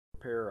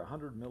prepare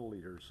 100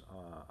 milliliters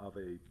of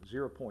a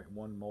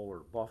 0.1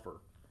 molar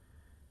buffer.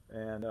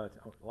 And I'd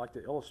like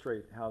to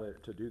illustrate how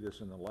to do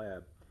this in the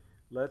lab.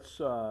 Let's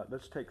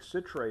take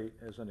citrate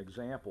as an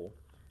example.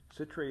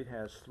 Citrate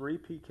has 3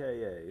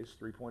 pKa's,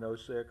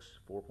 3.06,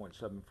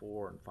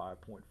 4.74, and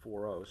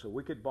 5.40. So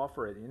we could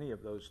buffer at any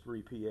of those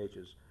 3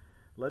 pHs.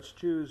 Let's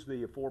choose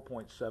the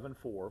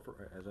 4.74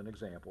 as an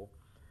example.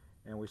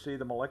 And we see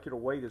the molecular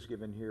weight is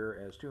given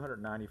here as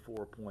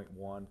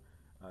 294.1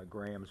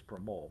 grams per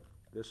mole.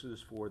 This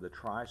is for the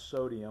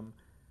trisodium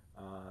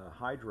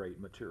hydrate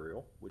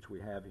material, which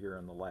we have here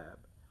in the lab.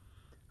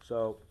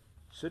 So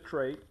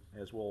citrate,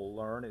 as we'll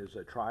learn, is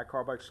a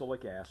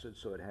tricarboxylic acid,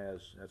 so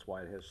that's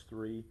why it has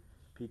 3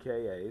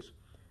 pKa's.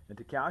 And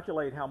to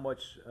calculate how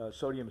much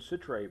sodium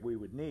citrate we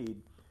would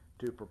need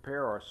to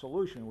prepare our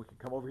solution, we can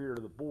come over here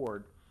to the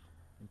board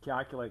and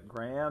calculate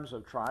grams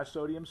of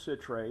trisodium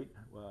citrate.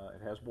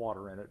 It has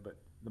water in it, but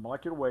the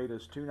molecular weight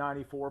is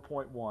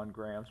 294.1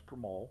 grams per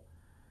mole.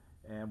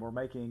 And we're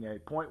making a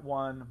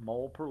 0.1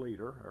 mole per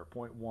liter, or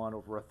 0.1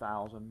 over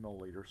 1,000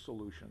 milliliter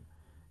solution.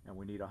 And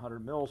we need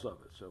 100 mils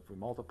of it. So if we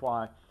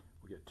multiply,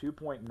 we get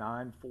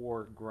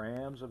 2.94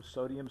 grams of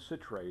sodium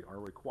citrate are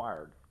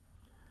required.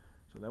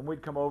 So then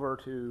we'd come over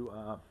to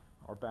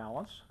our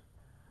balance,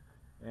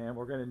 and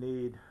we're going to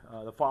need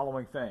the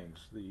following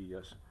things.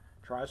 The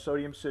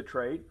trisodium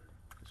citrate,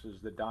 this is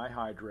the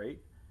dihydrate,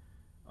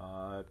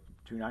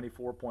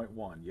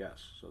 294.1, yes.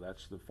 So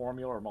that's the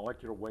formula or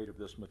molecular weight of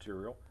this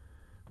material.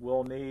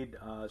 We'll need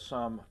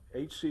some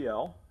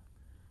HCl.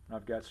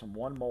 I've got some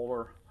 1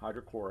 molar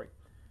hydrochloric.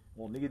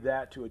 We'll need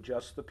that to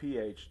adjust the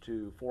pH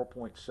to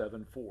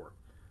 4.74.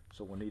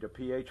 So we'll need a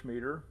pH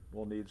meter,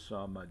 we'll need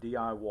some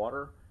DI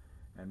water,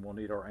 and we'll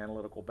need our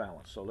analytical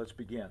balance. So let's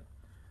begin.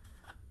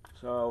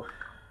 So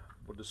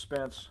we'll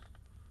dispense,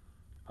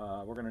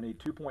 we're going to need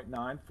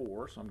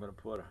 2.94, so I'm going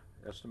to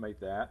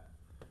estimate that,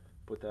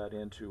 put that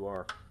into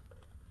our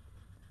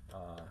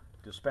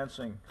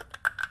dispensing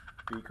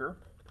beaker.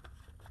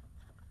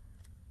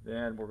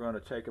 Then we're going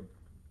to take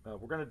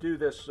we're going to do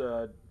this,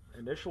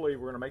 initially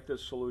we're going to make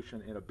this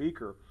solution in a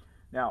beaker.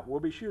 Now we'll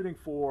be shooting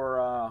for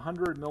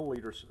 100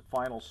 milliliters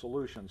final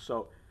solution.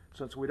 So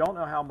since we don't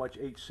know how much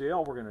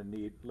HCl we're going to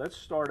need, let's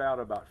start out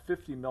about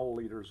 50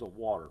 milliliters of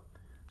water.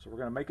 So we're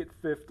going to make it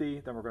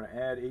 50, then we're going to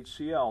add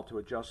HCl to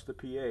adjust the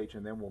pH,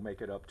 and then we'll make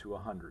it up to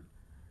 100.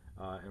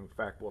 In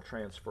fact, we'll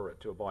transfer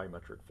it to a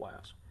volumetric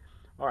flask.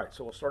 All right,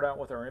 so we'll start out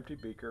with our empty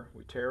beaker.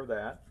 We tare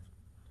that.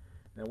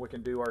 Then we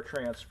can do our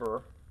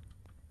transfer.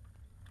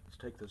 Let's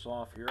take this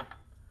off here.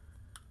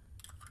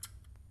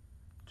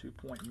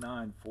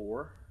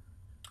 2.94.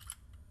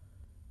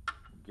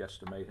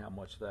 Guesstimate how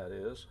much that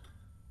is.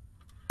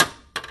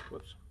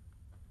 Whoops.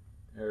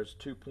 There's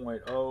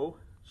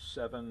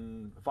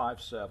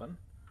 2.0757.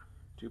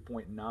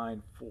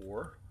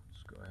 2.94.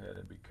 Let's go ahead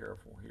and be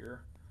careful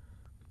here.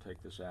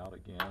 Take this out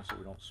again so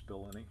we don't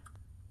spill any.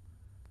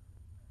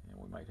 And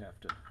we might have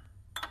to go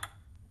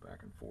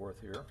back and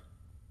forth here.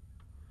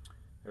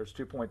 There's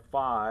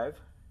 2.5.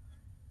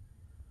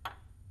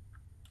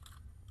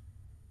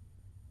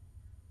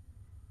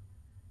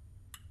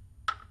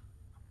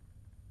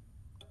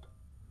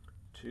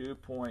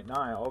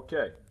 2.9,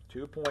 okay,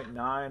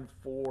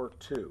 2.942.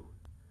 So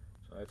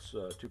that's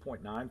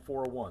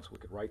 2.941, so we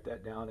could write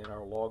that down in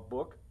our log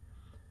book.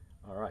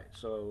 All right,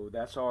 so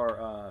that's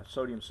our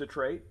sodium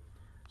citrate.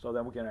 So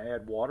then we're going to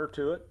add water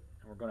to it,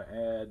 and we're going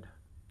to add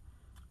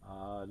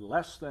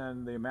less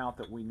than the amount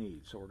that we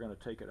need. So we're going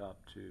to take it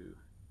up to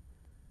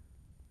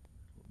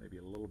maybe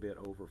a little bit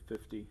over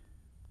 50.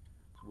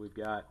 So we've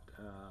got,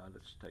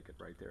 let's take it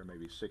right there,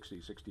 maybe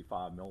 60,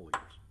 65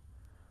 milliliters.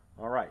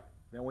 All right,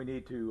 then we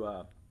need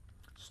to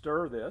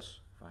stir this.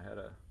 If I had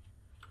a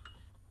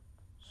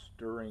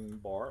stirring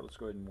bar, let's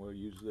go ahead and we'll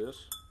use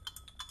this.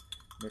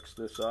 Mix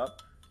this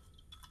up.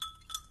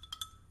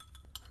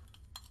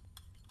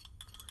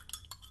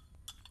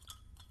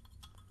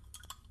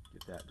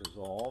 Get that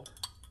dissolved.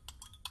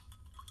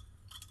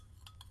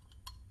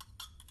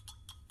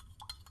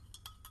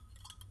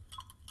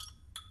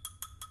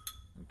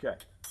 Okay,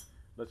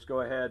 let's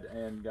go ahead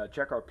and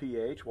check our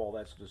pH while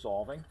that's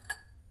dissolving.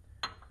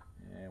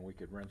 And we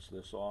could rinse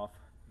this off.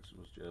 This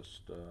was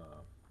just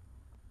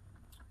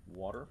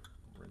water.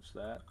 Rinse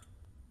that.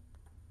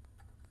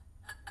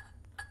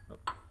 Oh,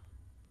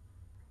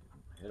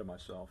 ahead of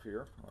myself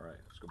here. All right,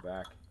 let's go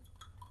back.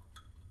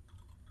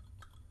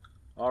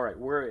 All right,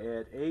 we're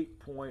at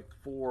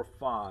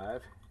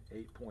 8.45.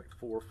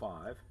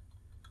 8.45.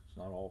 It's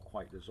not all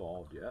quite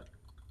dissolved yet.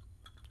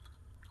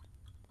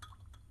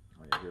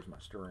 Oh yeah, here's my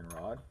stirring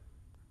rod.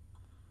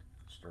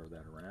 Stir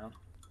that around.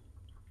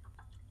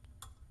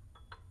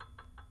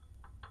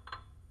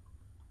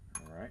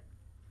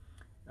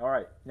 All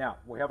right, now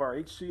we have our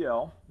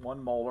HCl,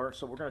 1 molar,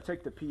 so we're going to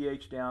take the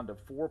pH down to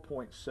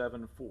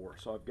 4.74.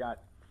 So I've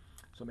got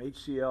some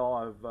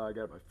HCl, I've got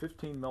about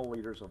 15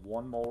 milliliters of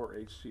 1 molar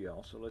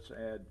HCl, so let's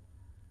add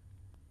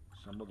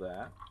some of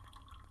that.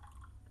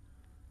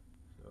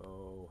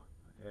 So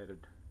I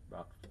added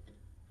about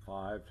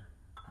 5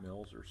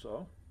 mils or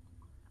so.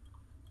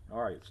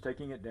 All right, it's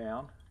taking it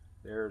down.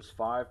 There's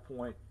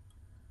 5.12,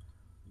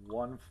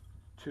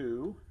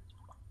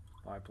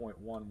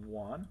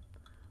 5.11.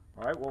 All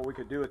right, what we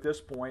could do at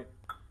this point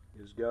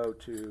is go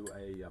to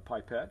a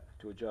pipette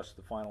to adjust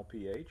the final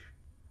pH.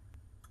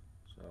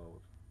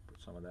 So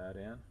put some of that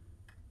in.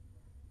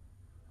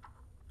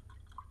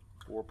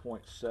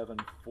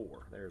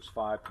 4.74. There's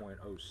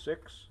 5.06.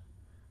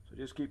 So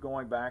just keep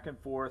going back and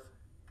forth,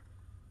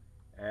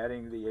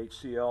 adding the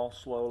HCl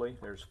slowly.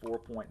 There's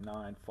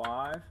 4.95.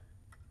 A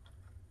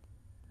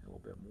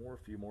little bit more, a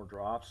few more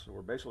drops. So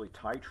we're basically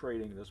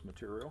titrating this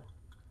material.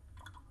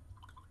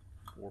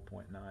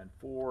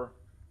 4.94.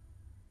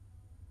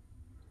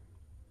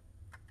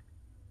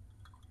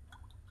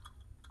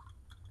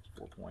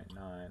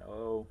 4.90.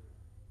 Of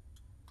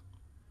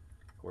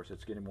course,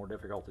 it's getting more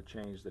difficult to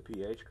change the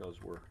pH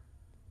because we're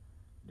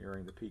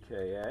nearing the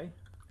pKa.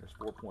 There's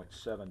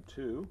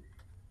 4.72.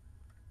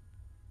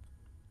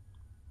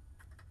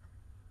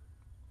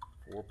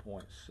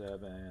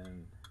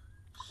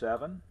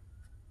 4.77. A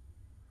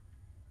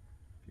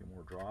few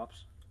more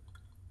drops.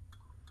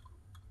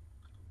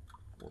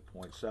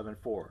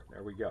 4.74.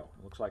 There we go.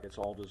 It looks like it's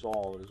all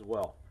dissolved as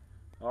well.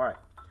 All right.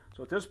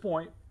 So at this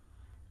point,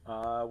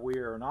 we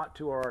are not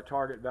to our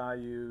target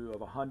value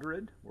of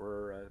 100.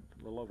 We're a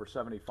little over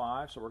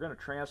 75. So we're going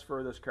to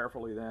transfer this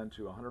carefully then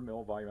to a 100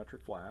 ml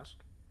volumetric flask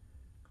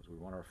because we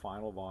want our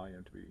final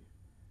volume to be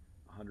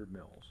 100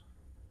 mils.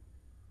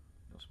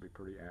 This will be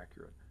pretty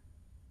accurate.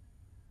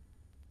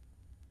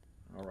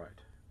 All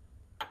right.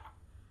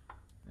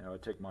 Now I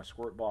take my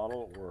squirt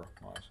bottle or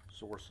my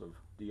source of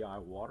DI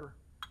water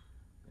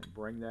and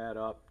bring that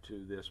up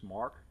to this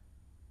mark.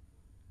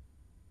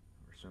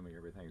 We're assuming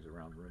everything's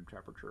around room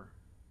temperature.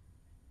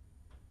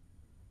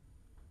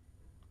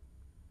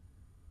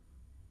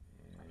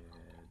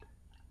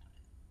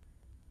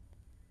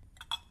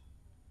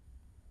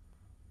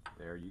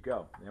 There you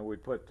go. Then we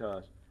put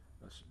a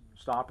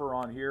stopper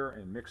on here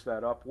and mix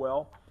that up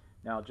well.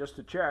 Now just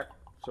to check,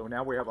 so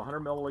now we have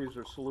 100 milliliters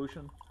of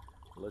solution.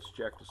 Let's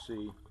check to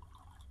see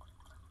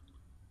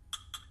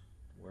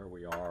where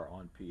we are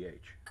on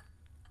pH.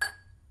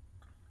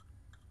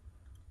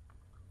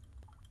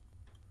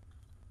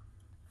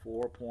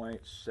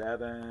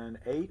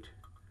 .78.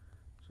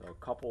 So a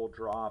couple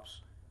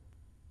drops.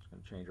 It's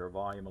going to change our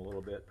volume a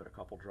little bit, but a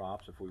couple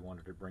drops if we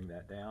wanted to bring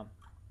that down.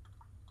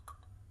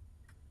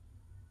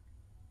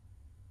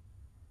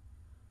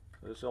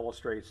 This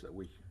illustrates that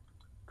we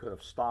could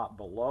have stopped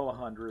below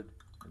 100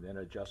 and then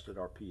adjusted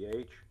our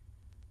pH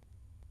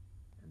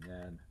and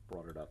then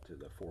brought it up to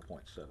the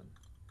 4.7,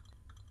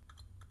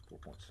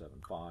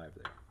 4.75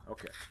 there.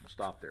 Okay, we'll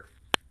stop there.